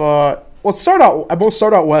of... Let's start out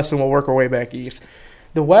west and we'll work our way back east.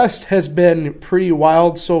 The West has been pretty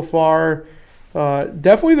wild so far.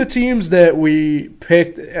 Definitely the teams that we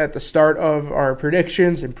picked at the start of our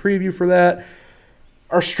predictions and preview for that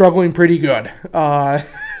are struggling pretty good.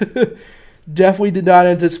 Definitely did not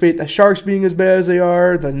anticipate the Sharks being as bad as they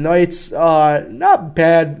are. The Knights, not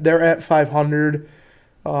bad. They're at 500,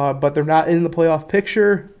 but they're not in the playoff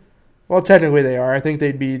picture. Well, technically they are. I think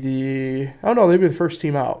they'd be the first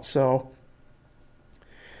team out. So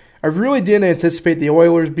I really didn't anticipate the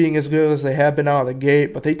Oilers being as good as they have been out of the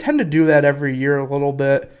gate, but they tend to do that every year a little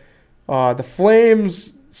bit. The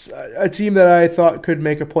Flames, a team that I thought could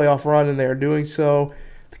make a playoff run, and they are doing so.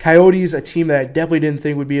 The Coyotes, a team that I definitely didn't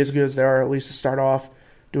think would be as good as they are, at least to start off,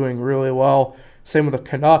 doing really well. Same with the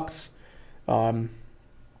Canucks. Then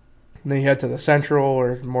you head to the Central,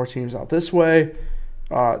 or more teams out this way.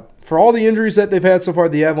 For all the injuries that they've had so far,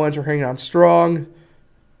 the Avalanche are hanging on strong.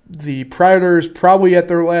 The Predators, probably at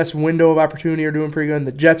their last window of opportunity, are doing pretty good. And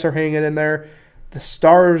the Jets are hanging in there. The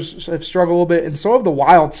Stars have struggled a little bit, and so have the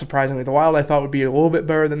Wild, surprisingly. The Wild I thought would be a little bit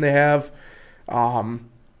better than they have.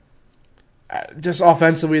 Just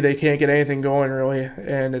offensively, they can't get anything going, really.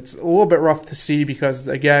 And it's a little bit rough to see because,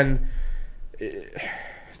 again,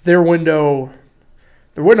 their window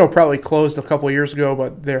probably closed a couple of years ago,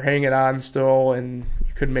 but they're hanging on still, and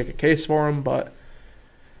you couldn't make a case for them, but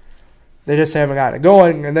they just haven't got it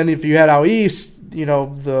going. And then if you head out east,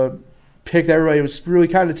 the pick that everybody was really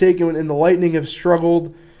kind of taking, and the Lightning have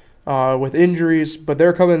struggled with injuries, but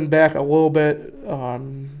they're coming back a little bit.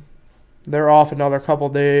 They're off another couple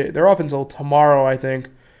days. They're off until tomorrow, I think.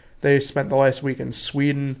 They spent the last week in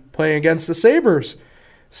Sweden playing against the Sabres.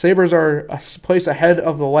 Sabres are a place ahead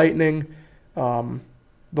of the Lightning. The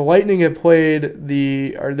Lightning have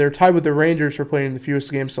they're tied with the Rangers for playing the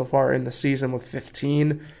fewest games so far in the season with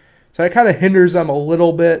 15. So that kind of hinders them a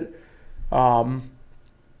little bit.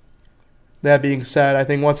 That being said, I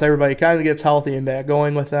think once everybody kind of gets healthy and back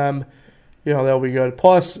going with them, they'll be good.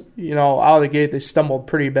 Plus, out of the gate, they stumbled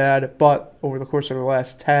pretty bad, but over the course of the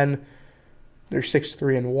last 10, they're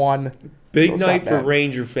 6-3-1. Big night for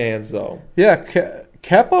Ranger fans, though. Yeah,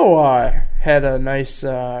 Capo had a nice... he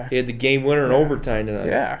had the game winner in overtime tonight.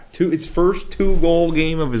 Yeah. His first 2-goal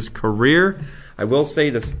game of his career. I will say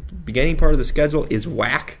the beginning part of the schedule is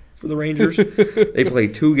whack for the Rangers. They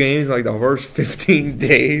played 2 games in the first 15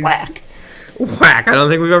 days. Whack. Whack. I don't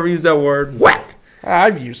think we've ever used that word. Whack. I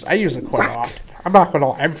use it quite often. I'm not going to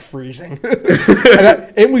lie. I'm freezing.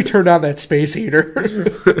 and we turned on that space heater.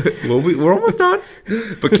 Well, we're almost done.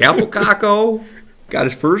 But Capo Caco got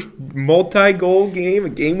his first multi-goal game, a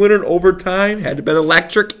game winner in overtime. Had to be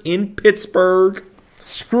electric in Pittsburgh.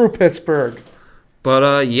 Screw Pittsburgh. But,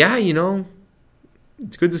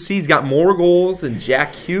 it's good to see he's got more goals than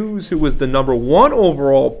Jack Hughes, who was the number 1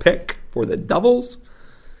 overall pick for the Devils.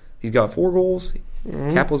 He's got 4 goals.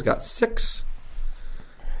 Capo's got 6.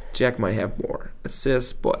 Jack might have more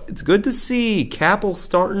assists, but it's good to see Capo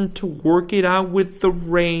starting to work it out with the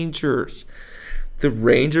Rangers. The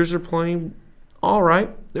Rangers are playing all right.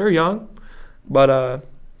 They're young, but I'd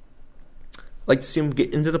like to see them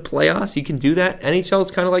get into the playoffs. You can do that. NHL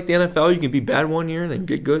is kind of like the NFL. You can be bad one year and then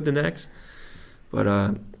get good the next. But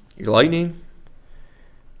your Lightning,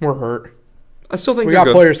 we're hurt. I still think we got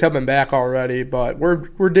players coming back already, but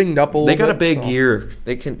we're dinged up a little bit. They got a big year.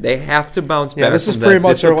 They have to bounce back. This is pretty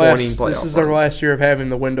much their last. This is their last year of having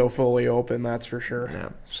the window fully open. That's for sure.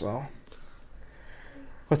 Yeah. So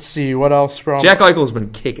let's see what else from Jack Eichel's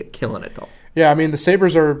been killing it though. Yeah, I mean the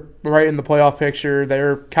Sabres are right in the playoff picture.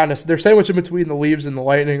 They're sandwiched in between the Leafs and the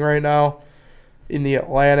Lightning right now in the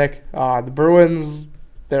Atlantic. The Bruins.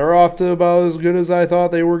 They're off to about as good as I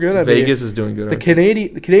thought they were going to be. Vegas is doing good. The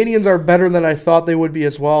Canadians are better than I thought they would be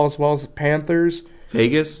as well as the Panthers.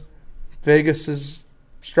 Vegas is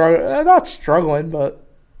struggling. Not struggling, but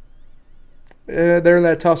they're in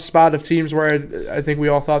that tough spot of teams where I think we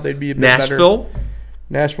all thought they'd be a bit Nashville? better.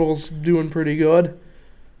 Nashville's doing pretty good.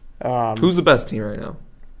 Who's the best team right now?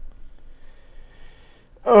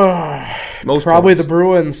 Probably the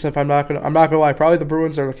Bruins. I'm not gonna lie. Probably the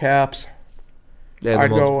Bruins or the Caps. Yeah,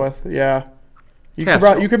 I'd go with, yeah. You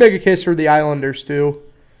could make a case for the Islanders, too.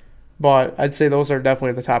 But I'd say those are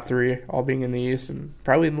definitely the top 3, all being in the East and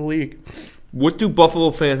probably in the league. What do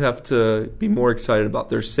Buffalo fans have to be more excited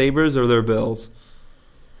about, their Sabres or their Bills?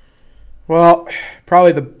 Well,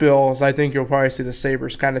 probably the Bills. I think you'll probably see the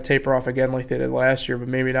Sabres kind of taper off again like they did last year, but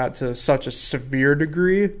maybe not to such a severe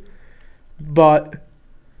degree. But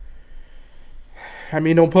I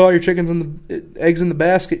mean, don't put all your eggs in the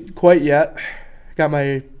basket quite yet. Got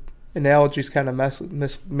my analogies kind of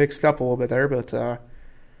mixed up a little bit there, but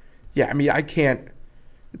yeah, I mean, I can't.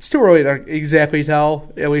 It's too early to exactly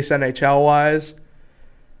tell, at least NHL wise,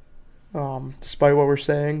 despite what we're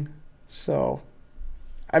saying. So,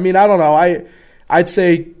 I mean, I don't know. I'd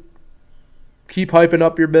say keep hyping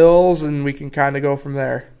up your Bills, and we can kind of go from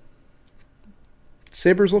there.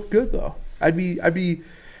 Sabres look good though. I'd be.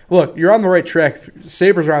 Look, you're on the right track.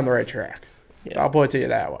 Sabres are on the right track. Yeah. I'll put it to you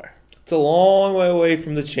that way. It's a long way away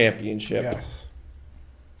from the championship. Yes.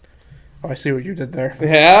 Oh, I see what you did there.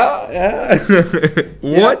 Yeah.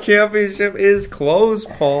 What championship is close,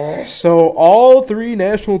 Paul? So all 3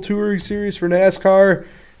 National Touring Series for NASCAR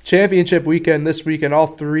championship weekend this weekend, all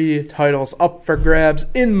 3 titles up for grabs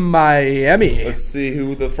in Miami. Let's see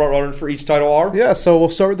who the front runners for each title are. Yeah, so we'll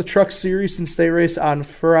start with the Truck Series since they race on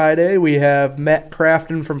Friday. We have Matt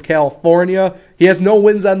Crafton from California. He has no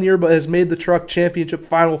wins on the year, but has made the Truck Championship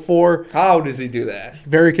Final 4. How does he do that?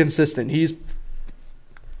 Very consistent. He's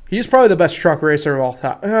probably the best truck racer of all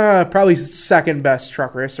time. Probably second best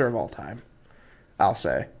truck racer of all time, I'll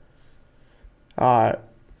say.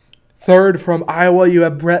 Third from Iowa, you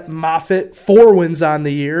have Brett Moffitt, 4 wins on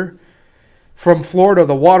the year. From Florida,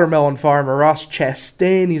 the watermelon farmer, Ross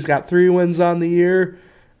Chastain, he's got 3 wins on the year.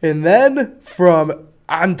 And then from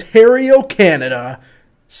Ontario, Canada,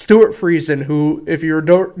 Stuart Friesen, who, if you're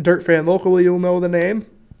a dirt fan locally, you'll know the name.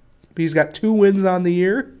 He's got 2 wins on the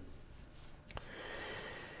year.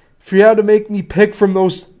 If you had to make me pick from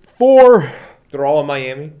those 4... They're all in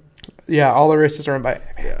Miami? Yeah, all the races are in Miami.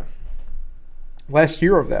 Yeah. Last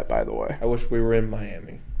year of that, by the way. I wish we were in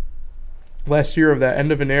Miami. Last year of that,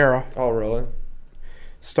 end of an era. Oh, really?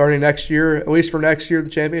 Starting next year, at least for next year, the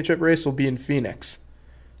championship race will be in Phoenix.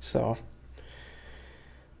 So,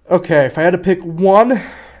 okay, if I had to pick one,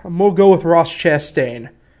 I'm going to go with Ross Chastain.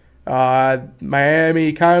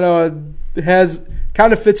 Miami kind of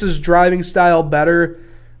fits his driving style better.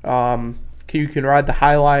 You can ride the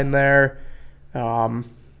high line there.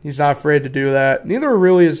 He's not afraid to do that. Neither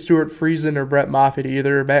really is Stuart Friesen or Brett Moffitt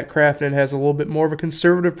either. Matt Crafton has a little bit more of a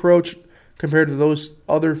conservative approach compared to those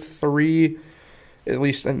other 3, at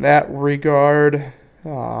least in that regard.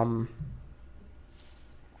 But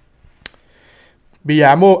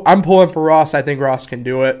yeah, I'm pulling for Ross. I think Ross can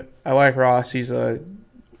do it. I like Ross. He's got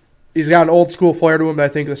an old school flair to him that I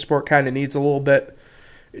think the sport kind of needs a little bit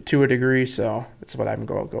to a degree. So that's what I'm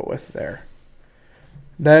going to go with there.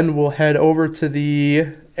 Then we'll head over to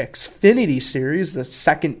the Xfinity Series, the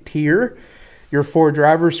second tier. Your 4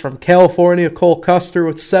 drivers from California, Cole Custer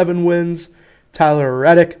with 7 wins. Tyler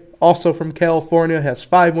Reddick, also from California, has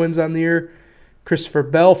 5 wins on the year. Christopher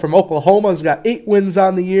Bell from Oklahoma has got 8 wins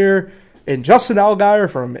on the year. And Justin Allgaier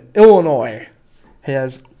from Illinois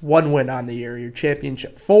has 1 win on the year. Your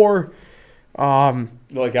championship 4. You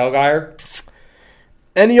like Allgaier?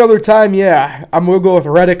 Any other time, yeah. I'm going to go with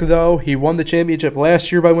Reddick, though. He won the championship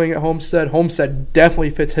last year by winning at Homestead. Homestead definitely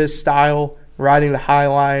fits his style, riding the high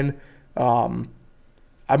line. I'm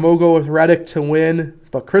going to go with Reddick to win,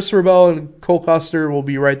 but Christopher Bell and Cole Custer will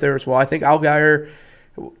be right there as well. I think Allgaier,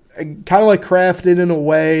 kind of like Crafton in a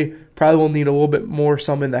way, probably will need a little bit more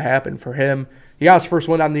something to happen for him. He got his first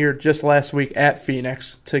win on the year just last week at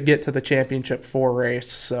Phoenix to get to the championship 4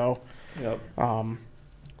 race. So, yep.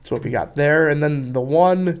 That's what we got there. And then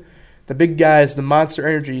the big guys, the Monster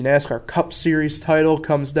Energy NASCAR Cup Series title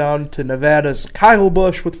comes down to Nevada's Kyle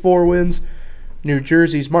Busch with 4 wins, New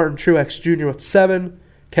Jersey's Martin Truex Jr. with 7,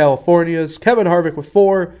 California's Kevin Harvick with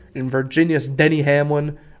 4, and Virginia's Denny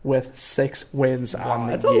Hamlin with 6 wins on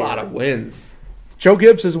the That's year. a lot of wins. Joe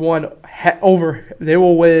Gibbs has won they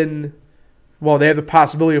will win. Well, they have the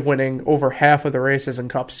possibility of winning over half of the races in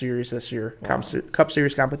Cup Series this year. Wow. Cup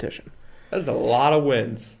Series competition. That's a lot of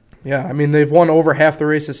wins. Yeah, I mean, they've won over half the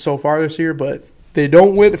races so far this year, but if they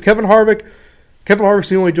don't win, if Kevin Harvick's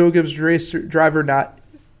the only Joe Gibbs driver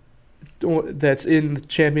that's in the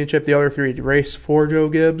championship, the other 3 race for Joe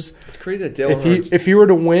Gibbs. It's crazy that Dale Earnhardt... If he were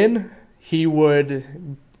to win, he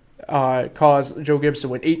would cause Joe Gibbs to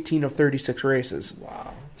win 18 of 36 races.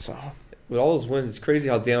 Wow. So with all those wins, it's crazy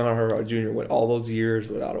how Dale Earnhardt Jr. went all those years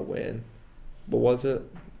without a win. What was it?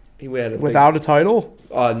 He had without a title?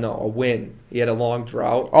 No, a win. He had a long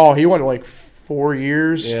drought. Oh, he went like 4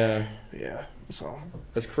 years. Yeah. So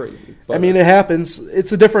that's crazy. But, I mean, it happens.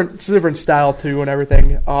 It's a different style too, and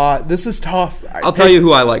everything. This is tough. I'll tell you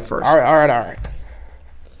who I like first. All right.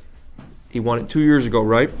 He won it 2 years ago,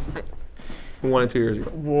 right? Who won it 2 years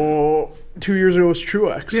ago? Well, 2 years ago was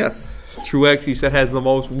Truex. Yes, Truex. You said has the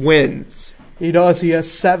most wins. He does. He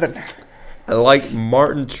has 7. I like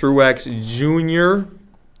Martin Truex Jr.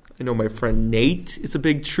 I know my friend Nate is a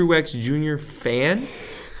big Truex Jr. fan.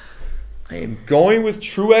 I am going with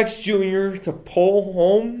Truex Jr. to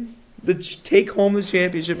take home the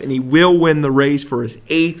championship, and he will win the race for his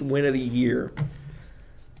 8th win of the year.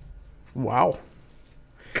 Wow.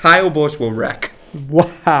 Kyle Busch will wreck.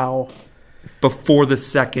 Wow. Before the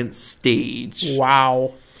second stage.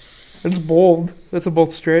 Wow. That's bold. That's a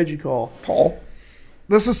bold strategy call. Paul?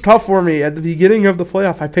 This is tough for me. At the beginning of the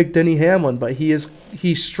playoff, I picked Denny Hamlin, but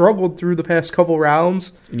he struggled through the past couple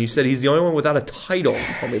rounds. And you said he's the only one without a title,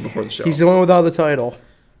 you told me before the show. He's the only one without the title.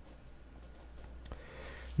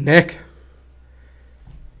 Nick,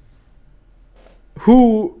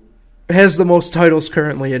 who has the most titles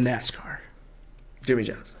currently in NASCAR? Jimmy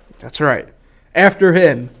Johnson. That's right. After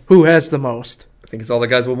him, who has the most? I think it's all the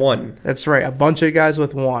guys with one. That's right. A bunch of guys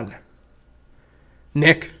with one.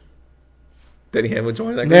 Nick. Denny Hamlin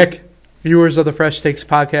joined that group. Nick, viewers of the Fresh Takes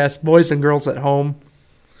podcast, boys and girls at home,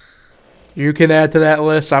 you can add to that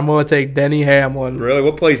list. I'm going to take Denny Hamlin. Really?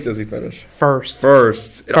 What place does he finish? First.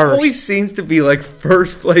 It always seems to be like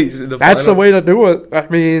first place in the That's final. the way to do it. I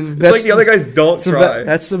mean, It's like the other guys don't try.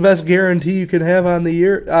 That's the best guarantee you can have on the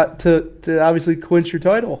year to obviously clinch your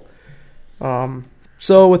title.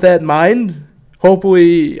 So with that in mind,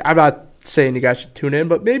 hopefully, I'm not saying you guys should tune in,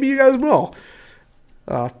 but maybe you guys will.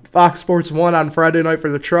 Fox Sports 1 on Friday night for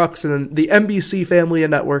the trucks, and then the NBC family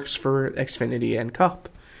of networks for Xfinity and Cup.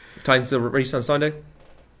 Times the race on Sunday?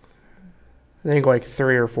 I think like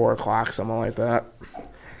 3 or 4 o'clock, something like that.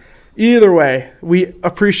 Either way, we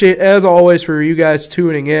appreciate, as always, for you guys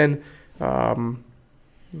tuning in.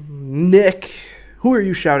 Nick, who are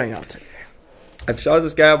you shouting out today? I've shouted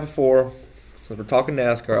this guy out before. So we're talking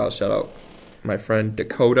NASCAR. I'll shout out my friend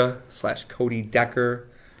Dakota/Cody Decker.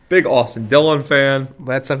 Big Austin Dillon fan.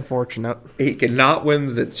 That's unfortunate. He cannot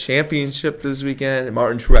win the championship this weekend. And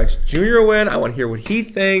Martin Truex Jr. win. I want to hear what he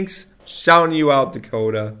thinks. Shouting you out,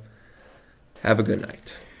 Dakota. Have a good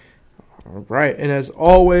night. All right. And as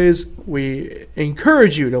always, we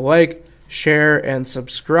encourage you to like, share, and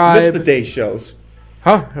subscribe. Miss the day shows.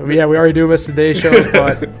 Huh? Yeah, we already do miss the day shows,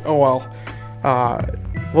 but oh well.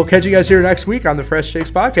 We'll catch you guys here next week on the Fresh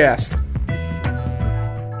Takes Podcast.